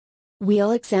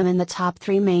We'll examine the top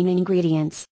 3 main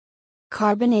ingredients: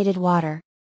 carbonated water,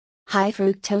 high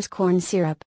fructose corn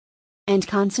syrup, and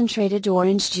concentrated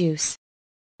orange juice.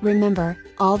 Remember,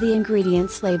 all the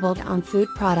ingredients labeled on food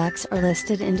products are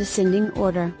listed in descending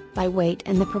order, by weight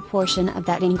and the proportion of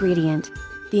that ingredient.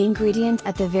 The ingredient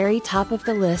at the very top of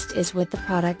the list is what the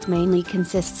product mainly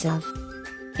consists of.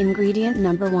 Ingredient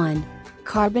number 1.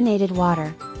 Carbonated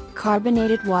water.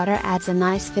 Carbonated water adds a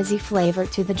nice fizzy flavor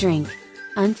to the drink.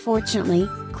 Unfortunately,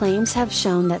 claims have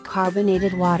shown that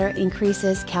carbonated water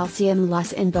increases calcium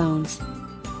loss in bones.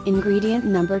 Ingredient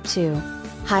number 2.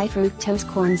 High fructose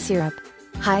corn syrup.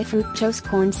 High fructose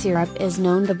corn syrup is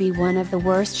known to be one of the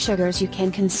worst sugars you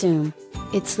can consume.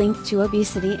 It's linked to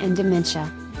obesity and dementia.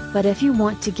 But if you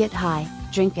want to get high,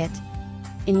 drink it.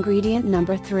 Ingredient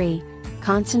number 3.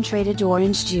 Concentrated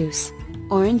orange juice.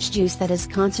 Orange juice that is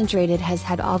concentrated has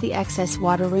had all the excess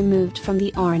water removed from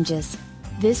the oranges.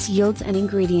 This yields an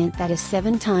ingredient that is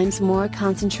 7 times more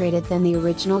concentrated than the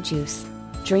original juice.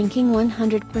 Drinking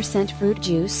 100% fruit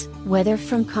juice, whether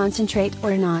from concentrate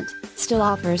or not, still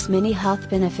offers many health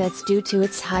benefits due to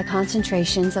its high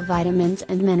concentrations of vitamins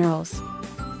and minerals.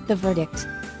 The verdict: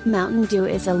 Mountain Dew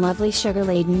is a lovely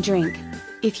sugar-laden drink.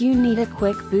 If you need a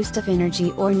quick boost of energy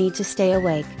or need to stay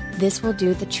awake, this will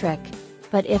do the trick.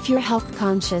 But if you're health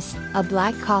conscious, a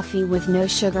black coffee with no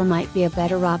sugar might be a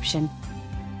better option.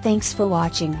 Thanks for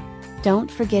watching. Don't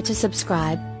forget to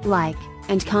subscribe, like,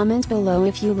 and comment below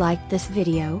if you liked this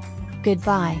video.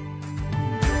 Goodbye.